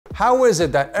How is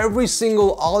it that every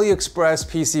single AliExpress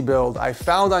PC build I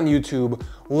found on YouTube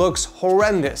looks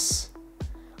horrendous?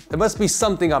 There must be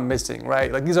something I'm missing,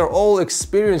 right? Like, these are all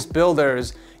experienced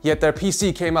builders, yet their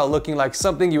PC came out looking like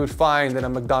something you would find in a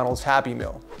McDonald's Happy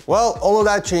Meal. Well, all of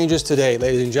that changes today,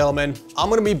 ladies and gentlemen.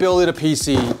 I'm gonna be building a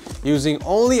PC using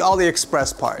only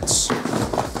AliExpress parts.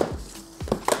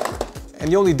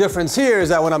 And the only difference here is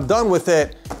that when I'm done with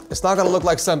it, it's not gonna look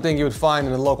like something you would find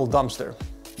in a local dumpster.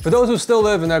 For those who still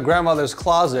live in their grandmother's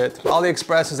closet,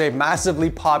 AliExpress is a massively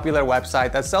popular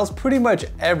website that sells pretty much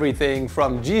everything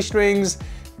from G-strings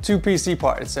to PC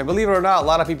parts. And believe it or not, a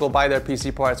lot of people buy their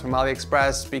PC parts from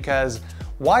AliExpress because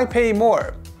why pay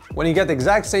more when you get the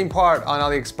exact same part on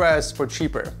AliExpress for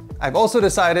cheaper? I've also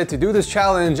decided to do this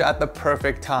challenge at the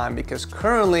perfect time because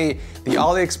currently the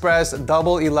AliExpress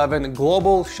Double 11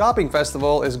 Global Shopping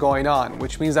Festival is going on,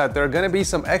 which means that there are gonna be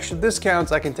some extra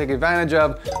discounts I can take advantage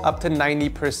of, up to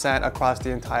 90% across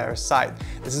the entire site.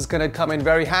 This is gonna come in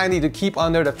very handy to keep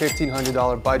under the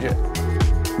 $1,500 budget.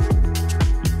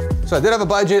 So I did have a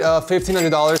budget of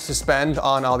 $1,500 to spend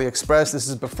on AliExpress. This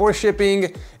is before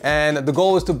shipping, and the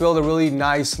goal is to build a really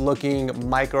nice looking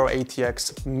micro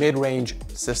ATX mid-range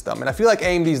system. And I feel like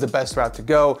AMD is the best route to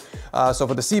go. So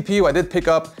for the CPU, I did pick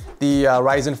up the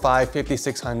Ryzen 5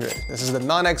 5600. This is the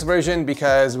non-X version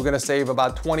because we're gonna save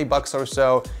about 20 bucks or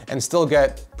so and still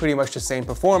get pretty much the same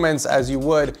performance as you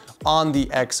would on the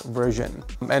X version.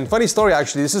 And funny story,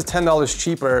 actually, this is $10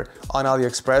 cheaper on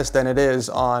AliExpress than it is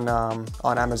on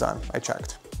Amazon. I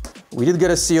checked. We did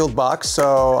get a sealed box,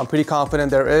 so I'm pretty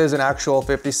confident there is an actual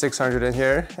 5600 in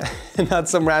here and not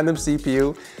some random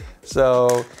CPU.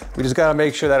 So we just gotta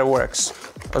make sure that it works.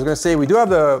 I was gonna say, we do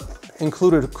have the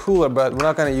included cooler, but we're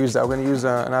not gonna use that. We're gonna use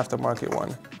an aftermarket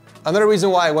one. Another reason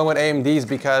why I went with AMD is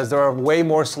because there are way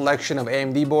more selection of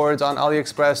AMD boards on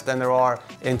AliExpress than there are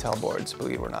Intel boards,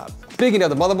 believe it or not. Speaking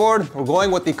of the motherboard, we're going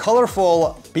with the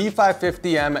colorful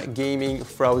B550M Gaming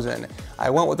Frozen. I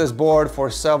went with this board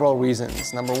for several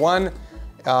reasons. Number one,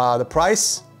 the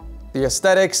price, the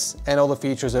aesthetics, and all the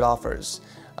features it offers.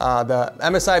 The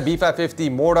MSI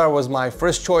B550 Mortar was my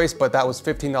first choice, but that was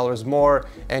 $15 more,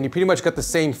 and you pretty much got the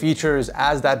same features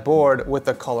as that board with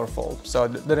the colorful. So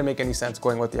it didn't make any sense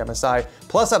going with the MSI.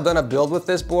 Plus, I've done a build with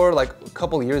this board like a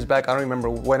couple of years back. I don't remember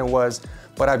when it was,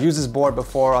 but I've used this board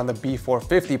before on the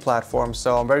B450 platform,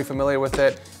 so I'm very familiar with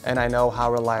it, and I know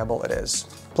how reliable it is.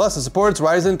 Plus, it supports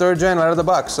Ryzen 3rd Gen right out of the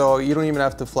box, so you don't even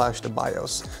have to flash the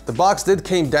BIOS. The box did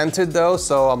came dented though,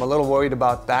 so I'm a little worried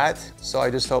about that. So I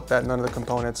just hope that none of the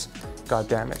components got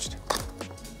damaged.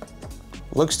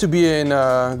 Looks to be in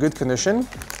good condition.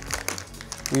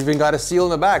 We even got a seal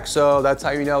in the back, so that's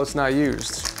how you know it's not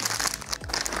used.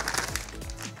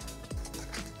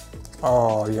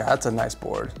 Oh yeah, that's a nice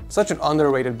board. Such an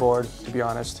underrated board, to be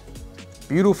honest.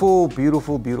 Beautiful,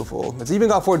 beautiful, beautiful. It's even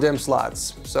got 4 DIMM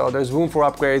slots, so there's room for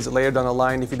upgrades later down the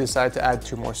line if you decide to add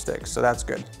 2 more sticks, so that's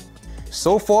good.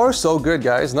 So far, so good,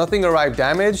 guys. Nothing arrived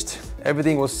damaged.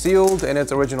 Everything was sealed in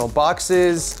its original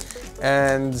boxes,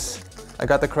 and I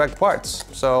got the correct parts.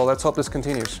 So let's hope this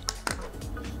continues.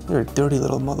 You're a dirty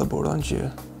little motherboard, aren't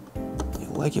you? You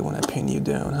like it when I pin you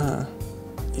down, huh?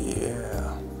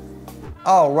 Yeah.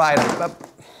 All right.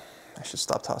 I should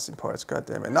stop tossing parts,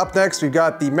 goddammit. And up next, we've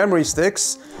got the memory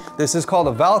sticks. This is called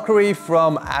a Valkyrie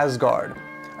from Asgard.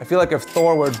 I feel like if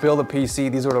Thor were to build a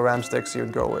PC, these are the RAM sticks he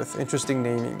would go with. Interesting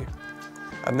naming.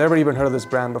 I've never even heard of this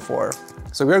brand before.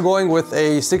 So we're going with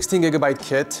a 16 gigabyte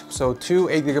kit. So 2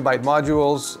 8 gigabyte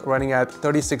modules running at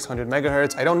 3600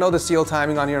 megahertz. I don't know the seal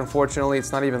timing on here, unfortunately.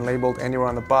 It's not even labeled anywhere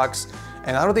on the box.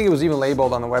 And I don't think it was even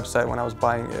labeled on the website when I was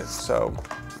buying it. So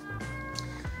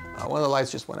one of the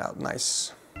lights just went out,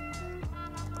 nice.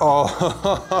 Oh,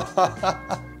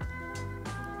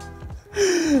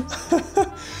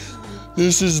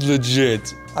 this is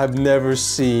legit. I've never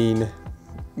seen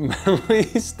memory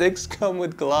sticks come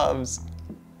with gloves.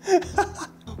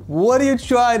 What are you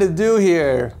trying to do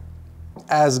here,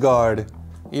 Asgard?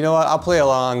 You know what, I'll play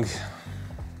along.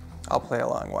 I'll play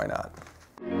along, why not?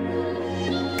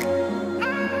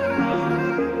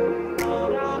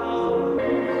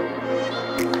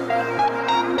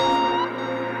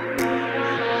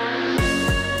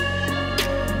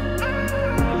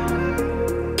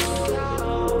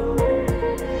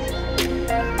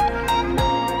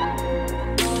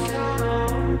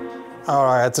 All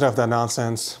right, that's enough of that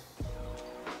nonsense.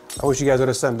 I wish you guys would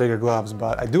have sent bigger gloves,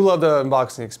 but I do love the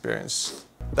unboxing experience.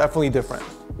 Definitely different.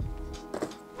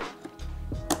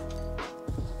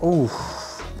 Ooh,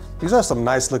 these are some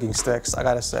nice looking sticks, I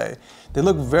gotta say. They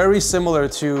look very similar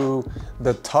to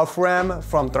the Tough Ram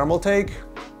from Thermaltake,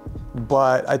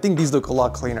 but I think these look a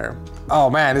lot cleaner. Oh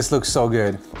man, this looks so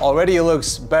good. Already it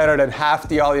looks better than half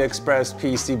the AliExpress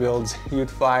PC builds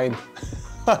you'd find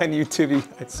on YouTube, you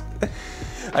guys.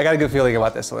 I got a good feeling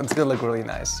about this one. It's gonna look really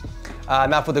nice.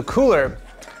 Now for the cooler,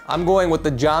 I'm going with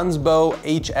the Johnsbo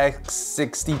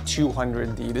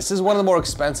HX6200D. This is one of the more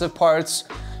expensive parts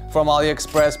from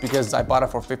AliExpress because I bought it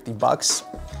for 50 bucks.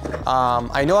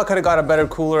 I know I could have got a better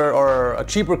cooler or a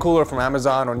cheaper cooler from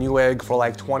Amazon or Newegg for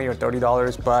like $20 or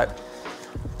 $30, but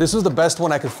this was the best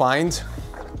one I could find.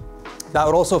 That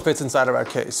would also fits inside of our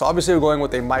case. So obviously we're going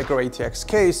with a micro ATX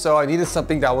case, so I needed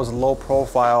something that was low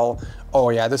profile.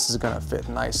 Oh yeah, this is gonna fit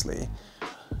nicely.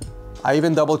 I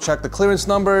even double checked the clearance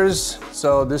numbers.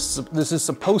 So this is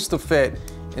supposed to fit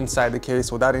inside the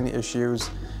case without any issues.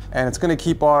 And it's gonna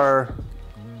keep our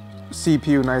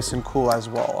CPU nice and cool as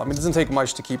well. I mean, it doesn't take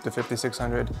much to keep the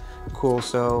 5600 cool,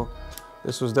 so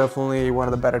this was definitely one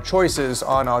of the better choices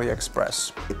on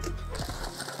AliExpress.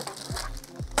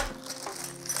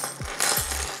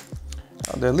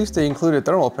 At least they included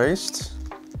thermal paste.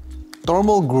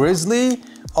 Thermal Grizzly.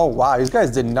 Oh wow, these guys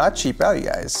did not cheap out, you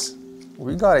guys.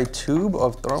 We got a tube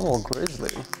of thermal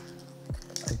Grizzly.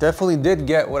 I definitely did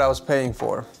get what I was paying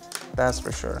for. That's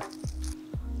for sure.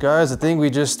 Guys, I think we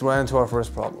just ran into our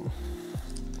first problem.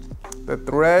 The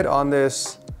thread on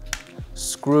this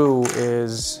screw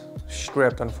is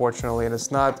stripped, unfortunately, and it's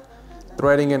not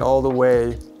threading in all the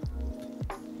way.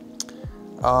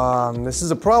 This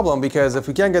is a problem because if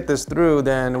we can't get this through,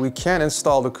 then we can't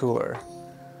install the cooler.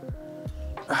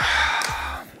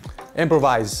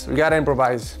 Improvise, we gotta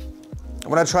improvise. I'm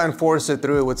gonna try and force it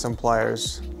through with some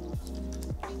pliers.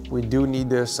 We do need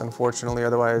this, unfortunately,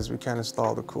 otherwise we can't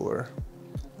install the cooler.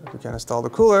 If we can't install the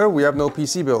cooler, we have no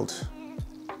PC build.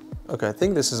 Okay, I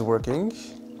think this is working.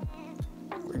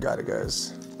 We got it,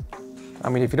 guys. I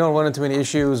mean, if you don't run into any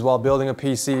issues while building a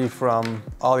PC from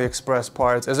AliExpress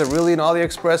Parts, is it really an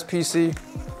AliExpress PC?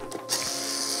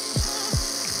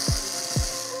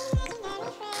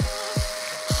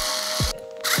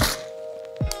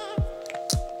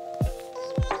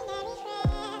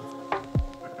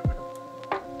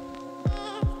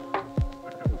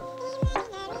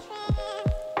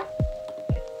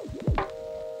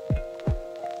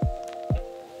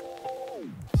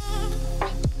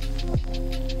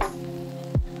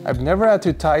 I've never had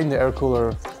to tighten the air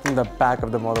cooler from the back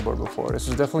of the motherboard before. This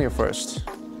is definitely a first.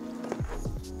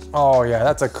 Oh yeah,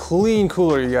 that's a clean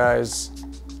cooler, you guys.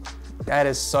 That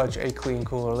is such a clean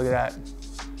cooler, look at that.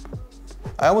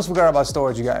 I almost forgot about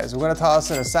storage, you guys. We're gonna toss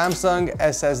in a Samsung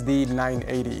SSD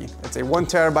 980. It's a 1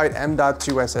 terabyte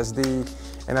M.2 SSD,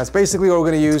 and that's basically what we're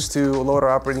gonna use to load our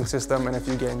operating system and a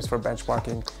few games for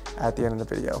benchmarking at the end of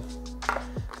the video.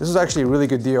 This is actually a really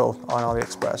good deal on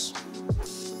AliExpress.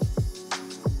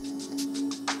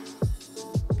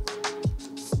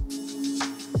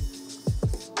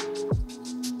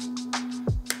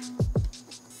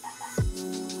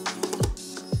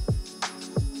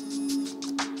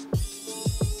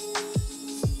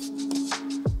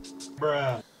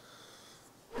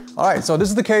 All right, so this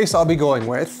is the case I'll be going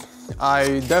with.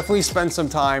 I definitely spent some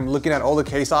time looking at all the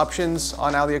case options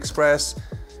on AliExpress.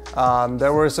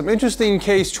 There were some interesting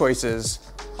case choices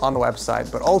on the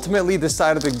website, but ultimately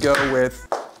decided to go with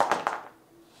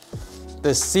the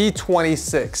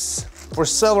C26 for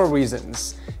several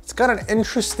reasons. It's got an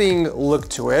interesting look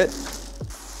to it.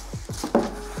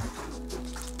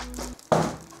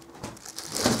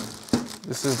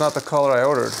 This is not the color I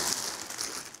ordered.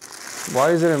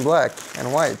 Why is it in black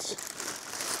and white?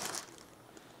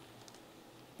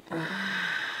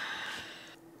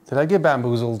 Did I get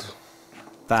bamboozled?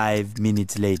 5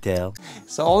 minutes later.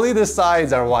 So only the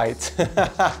sides are white.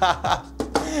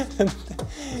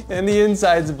 And the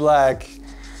inside's black.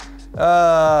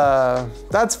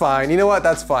 That's fine. You know what?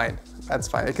 That's fine. That's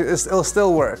fine. It'll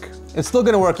still work. It's still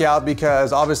gonna work out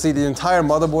because obviously the entire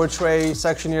motherboard tray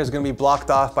section here is gonna be blocked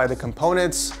off by the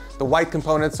components, the white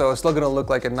components, so it's still gonna look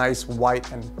like a nice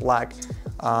white and black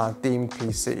themed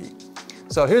PC.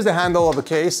 So here's the handle of the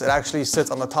case. It actually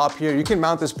sits on the top here. You can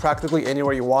mount this practically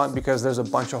anywhere you want because there's a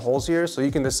bunch of holes here, so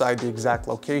you can decide the exact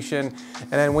location.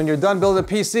 And then when you're done building a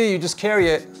PC, you just carry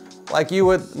it like you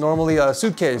would normally a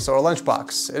suitcase or a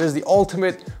lunchbox. It is the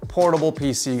ultimate portable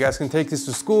PC. You guys can take this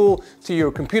to school, to your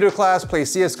computer class, play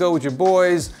CSGO with your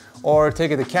boys, or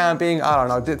take it to camping. I don't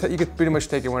know, you could pretty much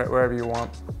take it wherever you want.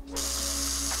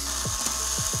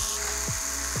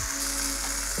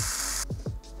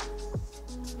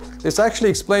 This actually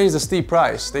explains the steep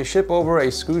price. They ship over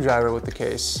a screwdriver with the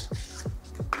case.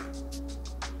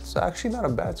 It's actually not a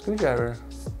bad screwdriver.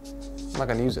 I'm not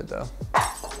gonna use it though.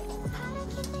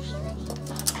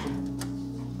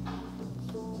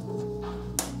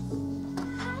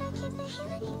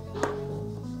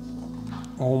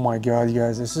 Oh my God, you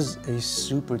guys, this is a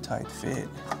super tight fit.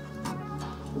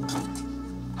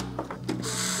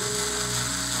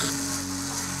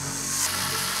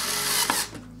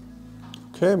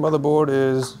 Okay, motherboard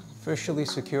is officially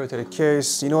secured to the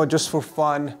case. You know what, just for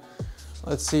fun,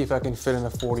 let's see if I can fit in a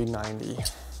 4090.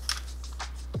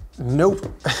 Nope,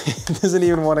 it doesn't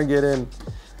even want to get in.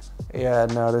 Yeah,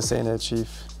 no, this ain't it,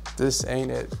 Chief. This ain't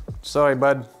it. Sorry,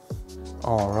 bud.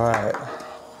 All right.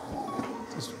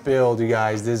 This build, you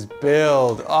guys, this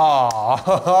build.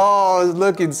 Oh, it's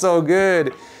looking so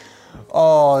good.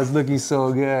 Oh, it's looking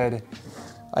so good.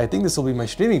 I think this will be my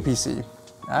streaming PC,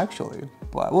 actually,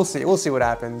 but we'll see what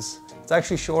happens. It's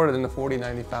actually shorter than the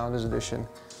 4090 Founders Edition,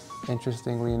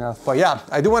 interestingly enough. But yeah,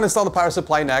 I do want to install the power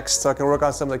supply next so I can work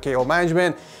on some of the cable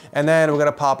management, and then we're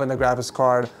gonna pop in the graphics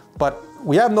card. But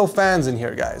we have no fans in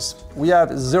here, guys. We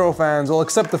have 0 fans, well,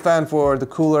 except the fan for the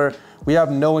cooler. We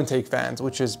have no intake fans,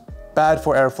 which is bad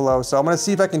for airflow. So I'm gonna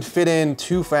see if I can fit in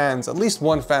 2 fans, at least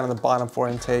 1 fan on the bottom for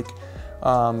intake.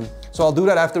 So I'll do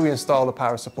that after we install the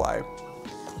power supply.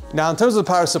 Now, in terms of the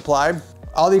power supply,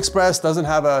 AliExpress doesn't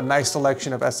have a nice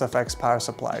selection of SFX power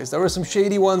supplies. There were some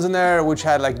shady ones in there which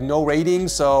had like no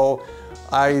ratings, so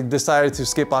I decided to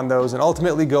skip on those and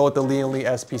ultimately go with the Lian Li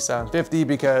SP750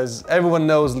 because everyone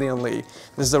knows Lian Li.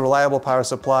 This is a reliable power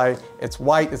supply. It's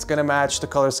white, it's gonna match the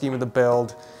color scheme of the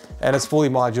build, and it's fully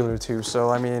modular too. So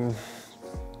I mean,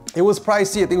 it was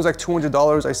pricey. I think it was like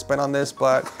 $200 I spent on this,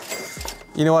 but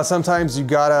you know what? Sometimes you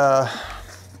gotta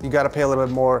pay a little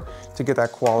bit more to get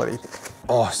that quality.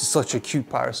 Oh, it's such a cute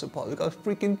power supply. Look how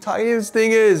freaking tiny this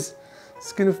thing is.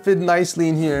 It's gonna fit nicely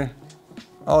in here.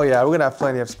 Oh yeah, we're gonna have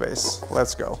plenty of space.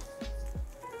 Let's go.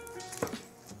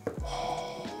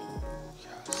 Oh,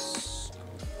 yes.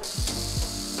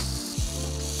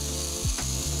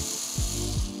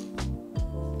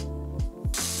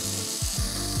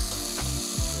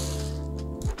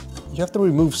 You have to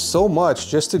remove so much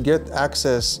just to get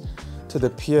access to the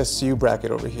PSU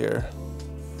bracket over here.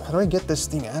 How do I get this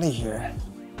thing out of here?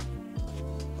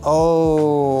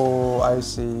 Oh, I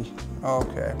see.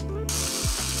 Okay.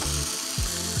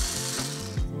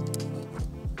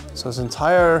 So this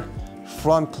entire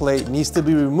front plate needs to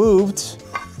be removed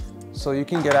so you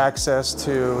can get access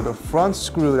to the front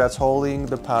screw that's holding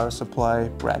the power supply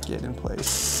bracket in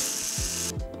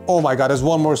place. Oh my God, there's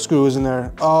one more screw, isn't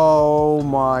there? Oh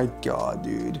my God,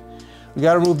 dude. We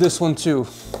gotta remove this one too.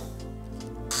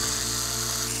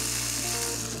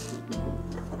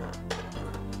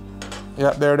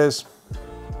 Yeah, there it is.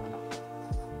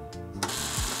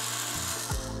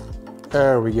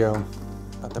 There we go.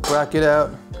 Got the bracket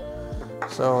out.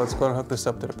 So let's go and hook this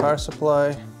up to the power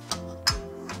supply.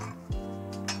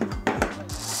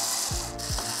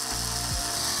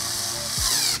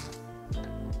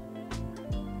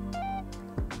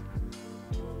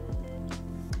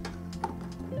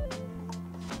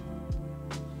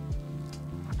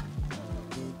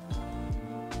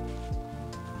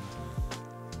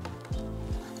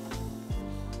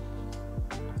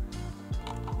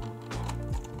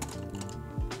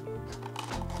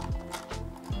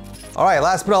 All right,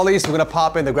 last but not least, we're gonna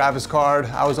pop in the graphics card.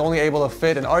 I was only able to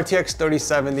fit an RTX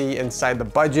 3070 inside the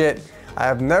budget. I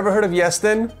have never heard of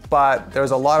Yeston, but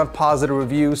there's a lot of positive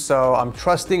reviews, so I'm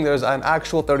trusting there's an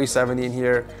actual 3070 in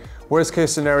here. Worst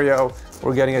case scenario,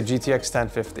 we're getting a GTX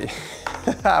 1050,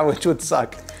 which would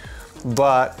suck.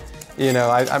 But, you know,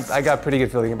 I got a pretty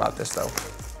good feeling about this though.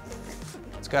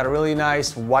 It's got a really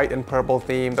nice white and purple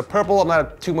theme. The purple, I'm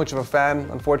not too much of a fan,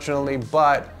 unfortunately,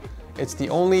 but it's the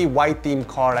only white themed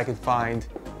card I could find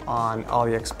on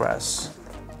AliExpress.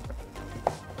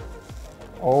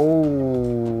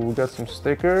 Oh, got some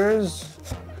stickers.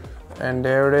 And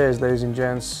there it is, ladies and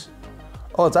gents.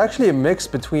 Oh, it's actually a mix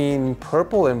between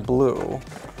purple and blue.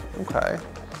 Okay.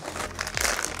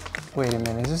 Wait a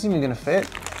minute, is this even gonna fit?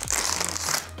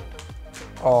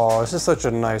 Oh, this is such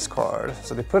a nice card.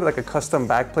 So they put like a custom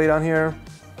backplate on here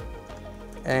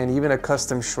and even a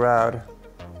custom shroud.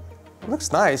 It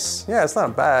looks nice. Yeah, it's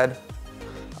not bad.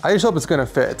 I just hope it's gonna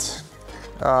fit.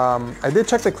 I did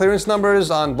check the clearance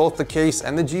numbers on both the case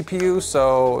and the GPU,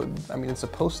 so I mean it's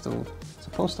supposed to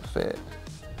fit.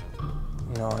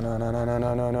 No,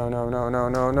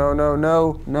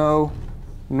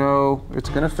 it's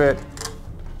gonna fit.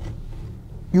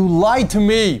 You lied to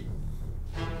me!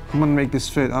 I'm gonna make this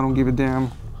fit. I don't give a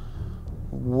damn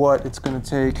what it's gonna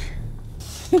take.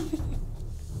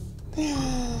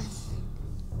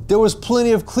 There was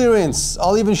plenty of clearance.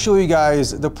 I'll even show you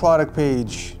guys the product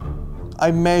page. I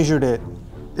measured it.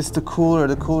 It's the cooler.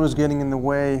 The cooler's getting in the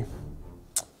way.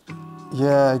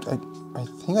 Yeah, I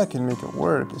think I can make it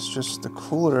work. It's just the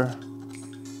cooler.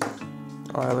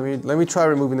 All right, let me try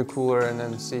removing the cooler and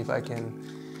then see if I can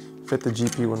fit the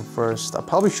GPU in first. I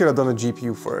probably should have done the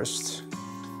GPU first.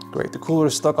 Great, the cooler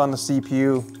is stuck on the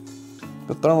CPU.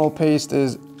 The thermal paste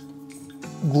is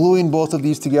gluing both of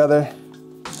these together.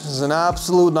 This is an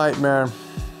absolute nightmare.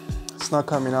 It's not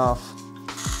coming off.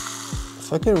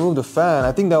 If I can remove the fan,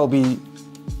 I think that'll give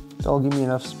me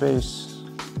enough space.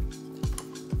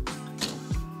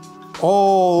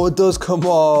 Oh, it does come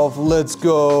off. Let's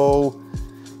go.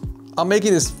 I'm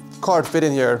making this card fit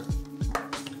in here.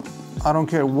 I don't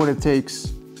care what it takes.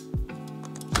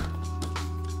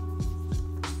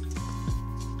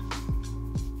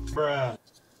 Bruh.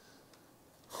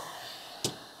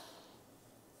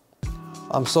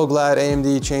 I'm so glad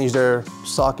AMD changed their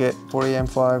socket for the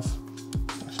M5.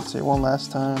 I should say one last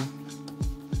time.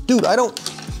 Dude, I don't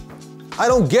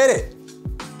get it.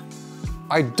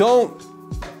 I don't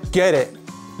get it.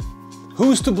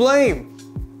 Who's to blame?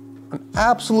 An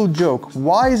absolute joke.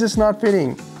 Why is this not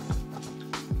fitting?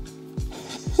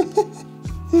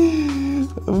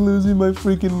 I'm losing my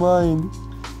freaking mind.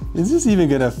 Is this even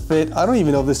gonna fit? I don't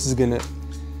even know if this is gonna...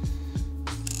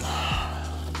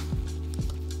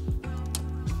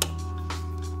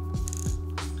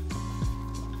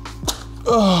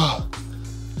 Oh,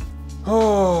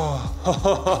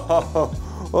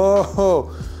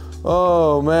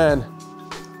 oh man.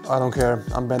 I don't care.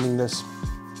 I'm bending this.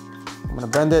 I'm gonna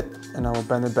bend it and I will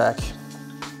bend it back.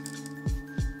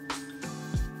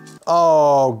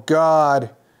 Oh God.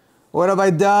 What have I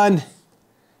done?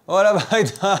 What have I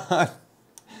done?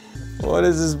 What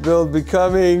is this build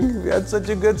becoming? We had such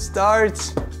a good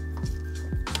start.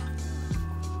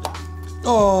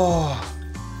 Oh,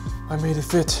 I made it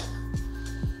fit.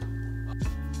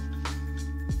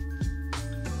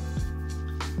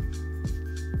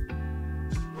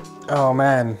 Oh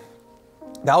man,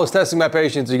 that was testing my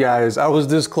patience, you guys. I was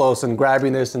this close and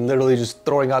grabbing this and literally just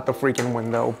throwing out the freaking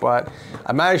window, but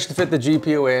I managed to fit the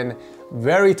GPU in.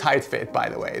 Very tight fit, by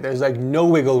the way. There's like no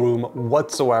wiggle room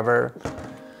whatsoever.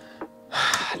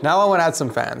 Now I want to add some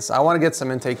fans. I want to get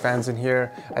some intake fans in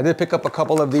here. I did pick up a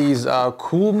couple of these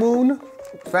Cool Moon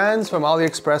fans from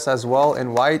AliExpress as well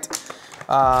in white.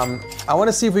 I want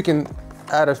to see if we can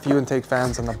add a few intake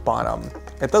fans on the bottom.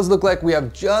 It does look like we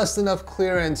have just enough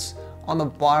clearance on the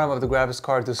bottom of the graphics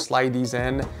card to slide these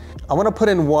in. I want to put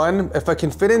in one. If I can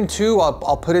fit in two,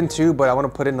 I'll put in two, but I want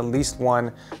to put in at least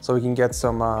one so we can get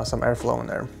some airflow in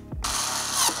there.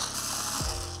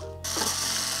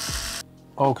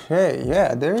 Okay,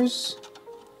 yeah, there's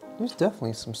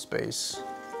definitely some space.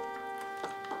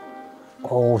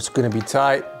 Oh, it's gonna be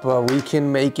tight, but we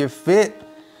can make it fit.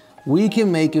 We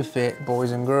can make it fit,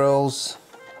 boys and girls.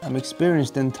 I'm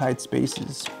experienced in tight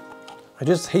spaces. I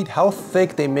just hate how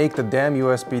thick they make the damn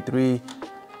USB 3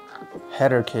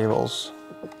 header cables.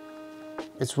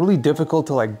 It's really difficult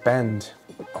to like bend.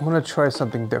 I'm gonna try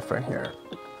something different here.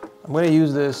 I'm gonna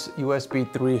use this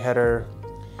USB 3 header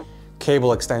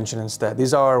cable extension instead.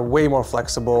 These are way more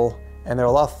flexible and they're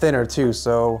a lot thinner too,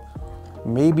 so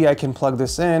maybe I can plug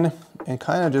this in and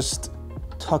kind of just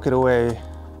tuck it away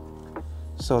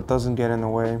so it doesn't get in the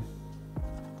way.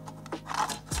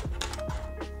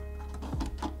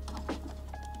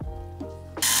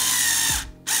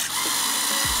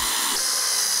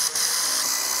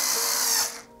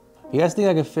 You guys think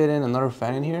I could fit in another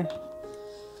fan in here?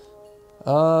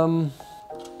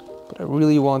 But I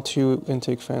really want two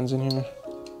intake fans in here.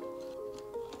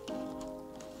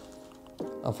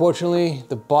 Unfortunately,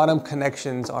 the bottom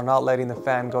connections are not letting the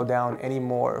fan go down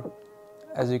anymore.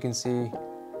 As you can see,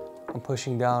 I'm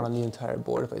pushing down on the entire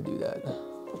board if I do that.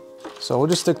 So we'll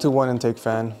just stick to one intake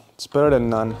fan. It's better than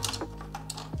none.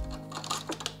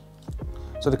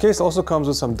 So the case also comes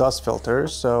with some dust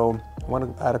filters, so I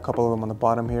want to add a couple of them on the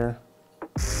bottom here.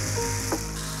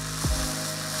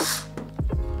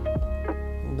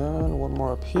 And then one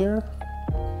more up here.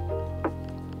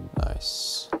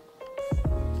 Nice.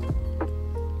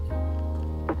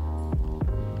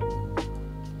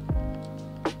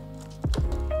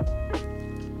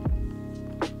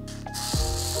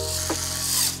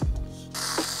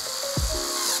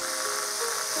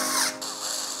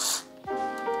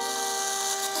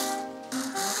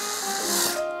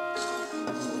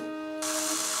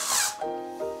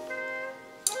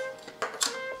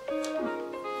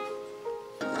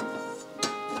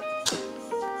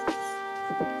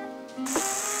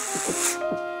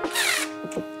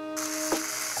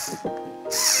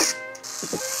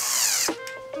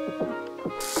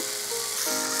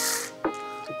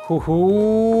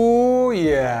 Ooh,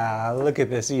 yeah, look at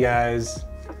this, you guys.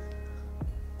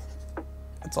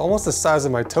 It's almost the size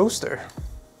of my toaster.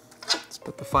 Let's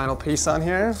put the final piece on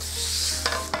here.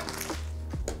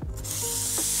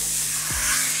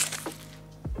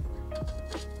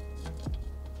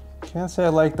 Can't say I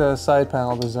like the side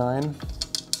panel design.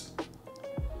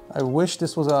 I wish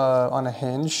this was on a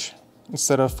hinge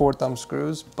instead of 4 thumb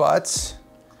screws, but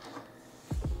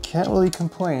can't really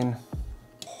complain.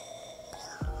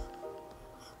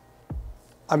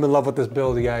 I'm in love with this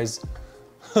build, you guys.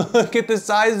 Look at the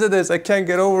size of this, I can't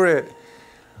get over it.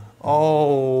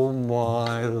 Oh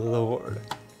my Lord.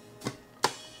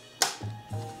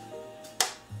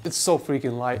 It's so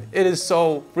freaking light. It is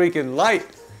so freaking light.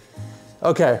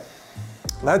 Okay,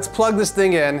 let's plug this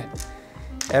thing in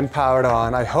and power it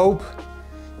on. I hope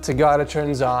to God it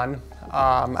turns on.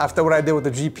 After what I did with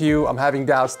the GPU, I'm having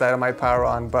doubts that it might power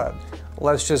on, but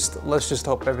let's just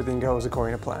hope everything goes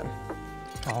according to plan.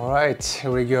 All right,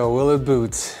 here we go. Will it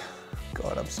boot?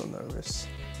 God, I'm so nervous.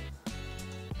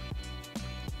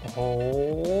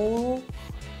 Oh,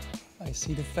 I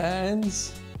see the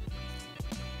fans.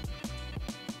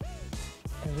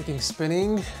 Everything's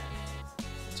spinning.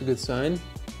 It's a good sign.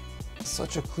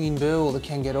 Such a clean build, I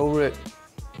can't get over it.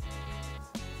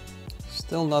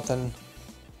 Still nothing.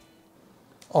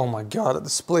 Oh my God, the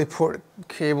DisplayPort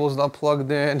cable's not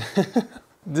plugged in.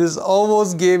 This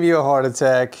almost gave me a heart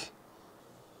attack.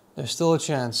 There's still a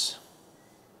chance.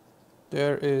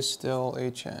 There is still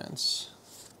a chance.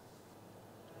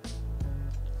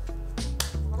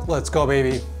 Let's go,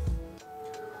 baby.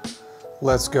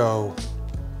 Let's go.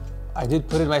 I did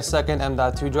put in my second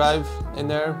M.2 drive in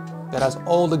there that has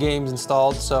all the games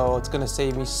installed, so it's gonna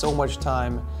save me so much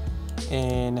time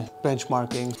in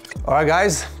benchmarking. All right,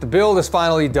 guys, the build is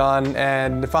finally done,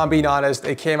 and if I'm being honest,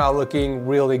 it came out looking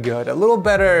really good. A little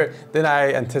better than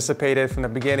I anticipated from the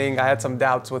beginning. I had some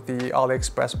doubts with the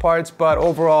AliExpress parts, but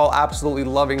overall, absolutely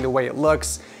loving the way it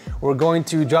looks. We're going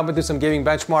to jump into some gaming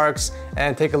benchmarks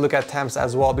and take a look at temps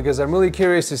as well, because I'm really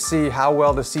curious to see how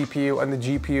well the CPU and the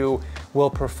GPU will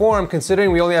perform,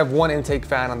 considering we only have one intake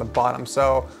fan on the bottom.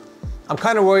 So I'm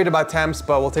kind of worried about temps,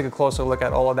 but we'll take a closer look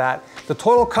at all of that. The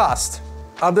total cost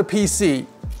of the PC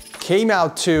came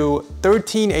out to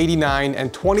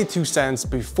 $13.89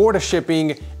 before the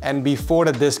shipping and before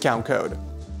the discount code.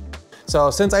 So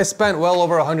since I spent well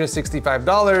over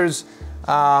 $165,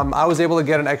 I was able to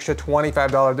get an extra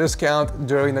 $25 discount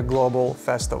during the global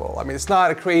festival. I mean, it's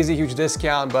not a crazy huge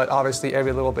discount, but obviously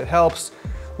every little bit helps.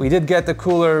 We did get the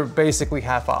cooler basically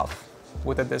half off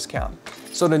with a discount.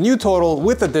 So the new total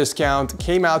with the discount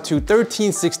came out to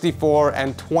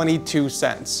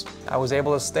 $1364.22. I was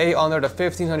able to stay under the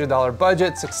 $1,500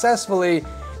 budget successfully,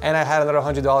 and I had another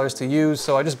 $100 to use,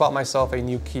 so I just bought myself a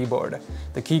new keyboard,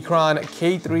 the Keychron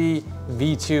K3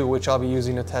 V2, which I'll be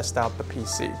using to test out the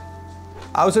PC.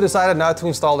 I also decided not to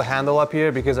install the handle up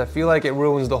here because I feel like it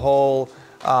ruins the whole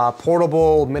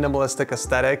portable, minimalistic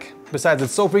aesthetic. Besides,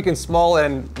 it's so freaking small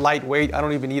and lightweight, I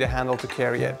don't even need a handle to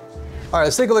carry it. All right,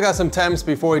 let's take a look at some temps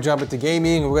before we jump into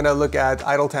gaming. We're gonna look at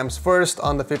idle temps first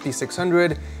on the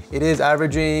 5600. It is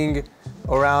averaging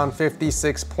around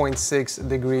 56.6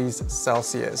 degrees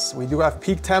Celsius. We do have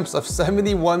peak temps of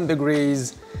 71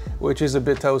 degrees, which is a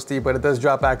bit toasty, but it does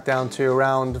drop back down to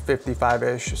around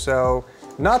 55-ish. So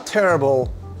not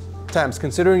terrible temps,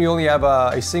 considering you only have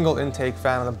a single intake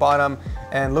fan on the bottom.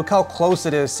 And look how close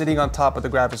it is sitting on top of the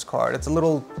graphics card. It's a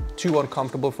little too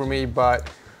uncomfortable for me, but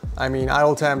I mean,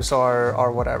 idle temps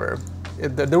are whatever.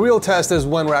 The real test is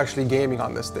when we're actually gaming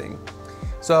on this thing.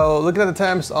 So looking at the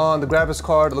temps on the graphics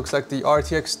card, it looks like the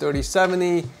RTX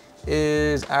 3070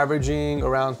 is averaging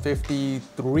around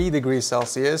 53 degrees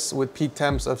Celsius with peak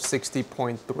temps of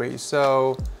 60.3.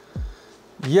 So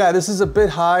yeah, this is a bit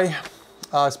high,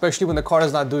 especially when the card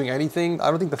is not doing anything. I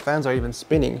don't think the fans are even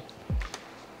spinning.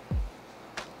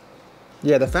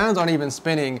 Yeah, the fans aren't even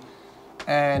spinning,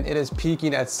 and it is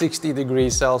peaking at 60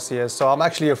 degrees Celsius. So I'm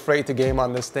actually afraid to game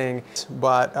on this thing,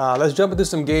 but let's jump into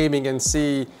some gaming and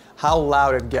see how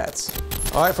loud it gets.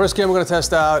 All right, first game we're gonna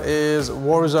test out is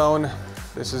Warzone.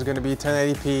 This is gonna be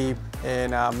 1080p in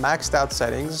maxed out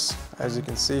settings. As you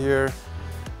can see here,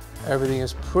 everything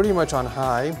is pretty much on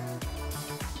high.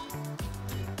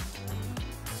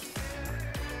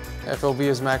 FOV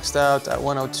is maxed out at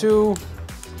 102.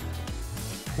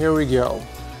 Here we go.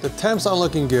 The temps aren't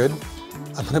looking good.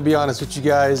 I'm gonna be honest with you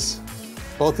guys.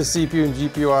 Both the CPU and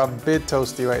GPU are a bit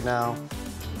toasty right now.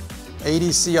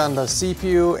 80C on the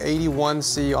CPU,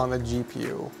 81C on the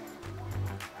GPU.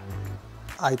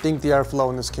 I think the airflow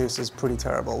in this case is pretty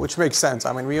terrible, which makes sense.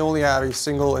 I mean, we only have a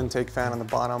single intake fan on the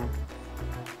bottom.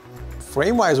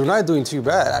 Frame-wise, we're not doing too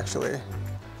bad, actually.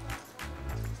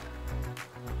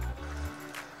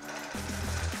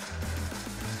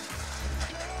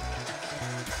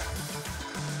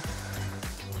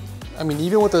 I mean,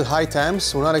 even with the high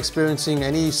temps, we're not experiencing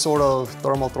any sort of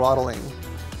thermal throttling.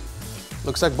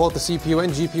 Looks like both the CPU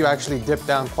and GPU actually dipped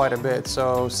down quite a bit.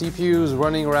 So CPU is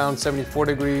running around 74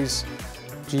 degrees,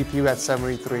 GPU at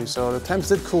 73. So the temps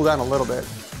did cool down a little bit.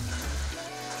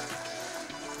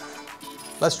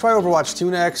 Let's try Overwatch 2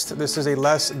 next. This is a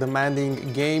less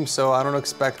demanding game, so I don't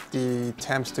expect the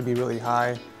temps to be really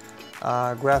high.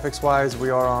 Graphics-wise, we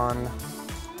are on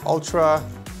Ultra,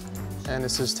 and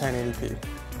this is 1080p.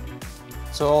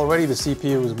 So already the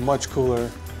CPU is much cooler.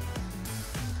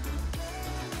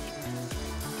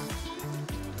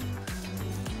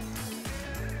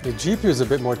 The GPU is a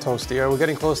bit more toasty. We're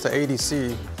getting close to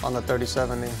ADC on the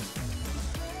 3070.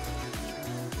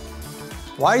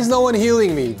 Why is no one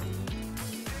healing me?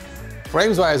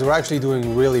 Frames-wise, we're actually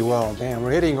doing really well. Damn,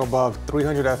 we're hitting above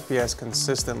 300 FPS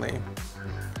consistently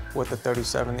with the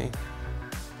 3070.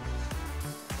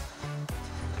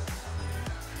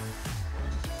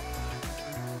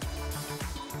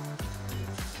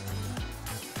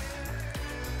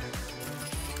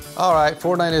 All right,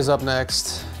 Fortnite is up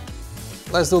next.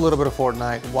 Let's do a little bit of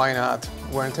Fortnite. Why not?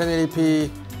 We're in 1080p,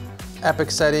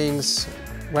 epic settings.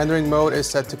 Rendering mode is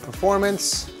set to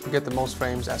performance to get the most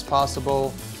frames as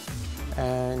possible.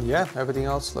 And yeah, everything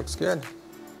else looks good.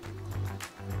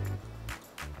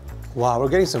 Wow, we're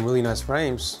getting some really nice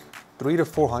frames. 300 to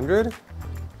 400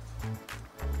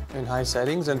 in high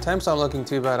settings, and temps aren't looking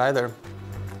too bad either.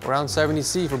 Around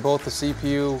 70C for both the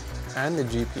CPU and the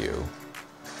GPU.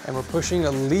 And we're pushing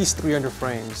at least 300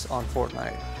 frames on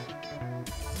Fortnite.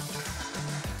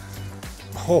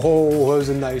 Oh, that was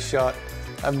a nice shot.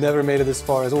 I've never made it this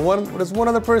far. There's one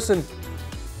other person.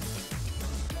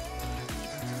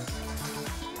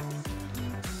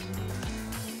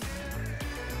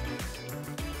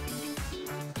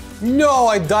 No,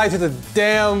 I died to the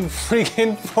damn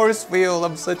freaking force field.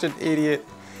 I'm such an idiot.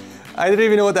 I didn't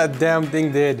even know what that damn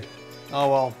thing did. Oh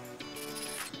well.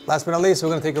 Last but not least, we're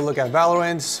gonna take a look at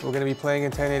Valorant. We're gonna be playing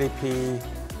in 1080p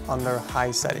under high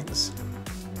settings.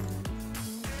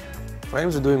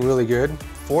 Frames are doing really good.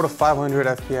 400 to 500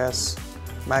 FPS,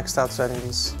 maxed out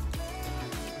settings.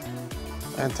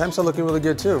 And temps are looking really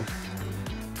good too.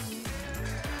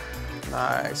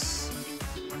 Nice.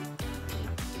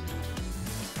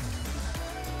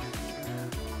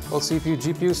 Both CPU,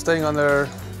 GPU staying under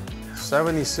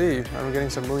 70C, and we're getting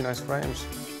some really nice frames.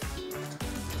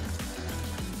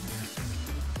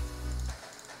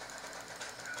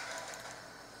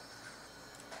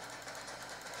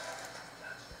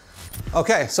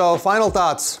 Okay, so final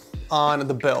thoughts on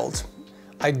the build.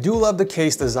 I do love the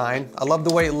case design. I love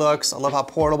the way it looks. I love how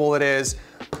portable it is,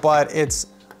 but it's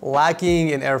lacking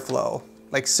in airflow.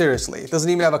 Like seriously, it doesn't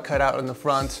even have a cutout in the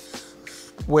front,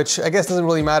 which I guess doesn't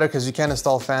really matter because you can't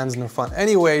install fans in the front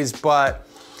anyways, but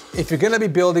if you're gonna be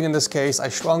building in this case, I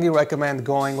strongly recommend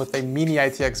going with a mini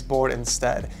ITX board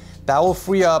instead. That will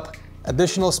free up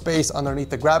additional space underneath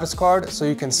the graphics card so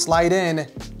you can slide in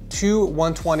two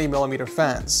 120mm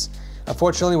fans.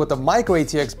 Unfortunately, with the micro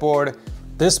ATX board,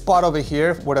 this spot over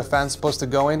here where the fan's supposed to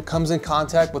go in comes in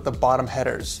contact with the bottom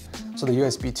headers. So the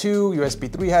USB 2, USB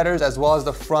 3 headers, as well as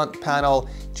the front panel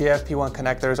JFP1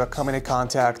 connectors are coming in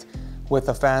contact with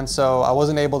the fan, so I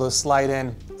wasn't able to slide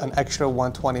in an extra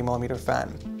 120mm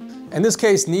fan. In this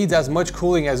case, needs as much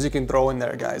cooling as you can throw in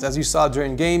there, guys. As you saw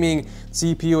during gaming,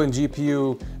 CPU and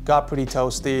GPU got pretty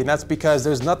toasty, and that's because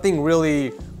there's nothing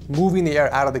really moving the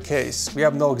air out of the case. We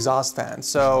have no exhaust fans,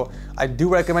 so I do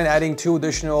recommend adding two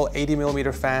additional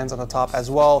 80mm fans on the top as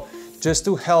well, just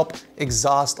to help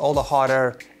exhaust all the hot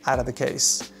air out of the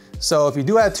case. So if you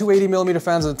do add two 80mm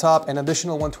fans on the top and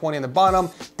additional 120 on the bottom,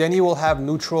 then you will have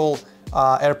neutral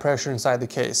air pressure inside the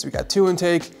case. We got two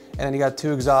intake, and then you got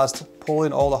two exhaust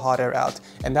pulling all the hot air out,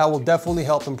 and that will definitely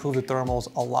help improve the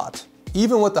thermals a lot.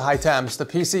 Even with the high temps, the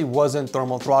PC wasn't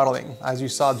thermal throttling. As you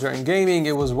saw during gaming,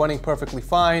 it was running perfectly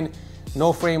fine,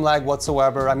 no frame lag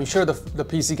whatsoever. I mean, sure, the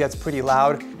PC gets pretty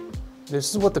loud. This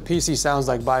is what the PC sounds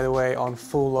like, by the way, on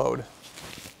full load.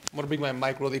 I'm gonna bring my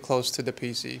mic really close to the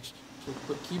PC. So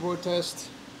quick keyboard test.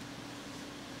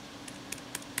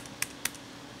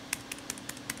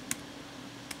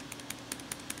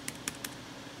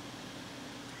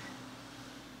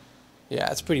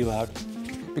 Yeah, it's pretty loud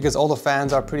because all the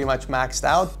fans are pretty much maxed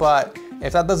out, but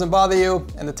if that doesn't bother you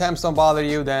and the temps don't bother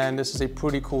you, then this is a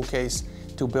pretty cool case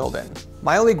to build in.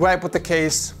 My only gripe with the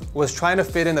case was trying to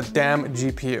fit in a damn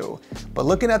GPU. But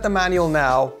looking at the manual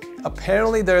now,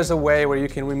 apparently there's a way where you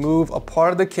can remove a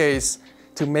part of the case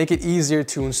to make it easier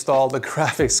to install the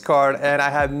graphics card, and I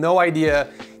had no idea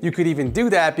you could even do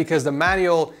that because the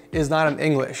manual is not in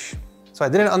English. So I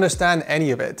didn't understand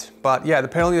any of it, but yeah,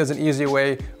 apparently there's an easier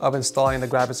way of installing the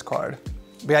graphics card.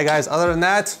 But yeah, guys, other than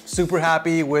that, super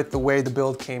happy with the way the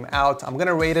build came out. I'm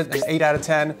gonna rate it an 8 out of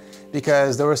 10.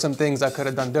 because there were some things I could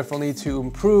have done differently to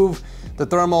improve the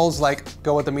thermals, like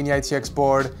go with the mini ITX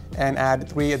board and add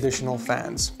 3 additional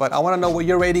fans. But I wanna know what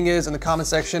your rating is in the comment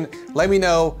section. Let me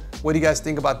know, what do you guys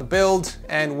think about the build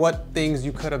and what things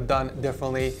you could have done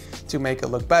differently to make it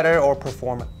look better or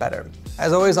perform better.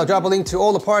 As always, I'll drop a link to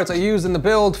all the parts I used in the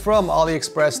build from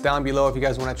AliExpress down below if you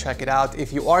guys wanna check it out.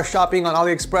 If you are shopping on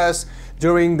AliExpress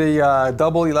during the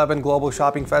Double 11 Global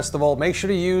Shopping Festival, make sure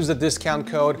to use the discount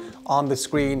code on the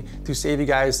screen to save you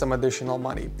guys some additional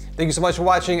money. Thank you so much for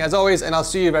watching as always, and I'll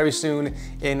see you very soon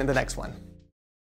in the next one.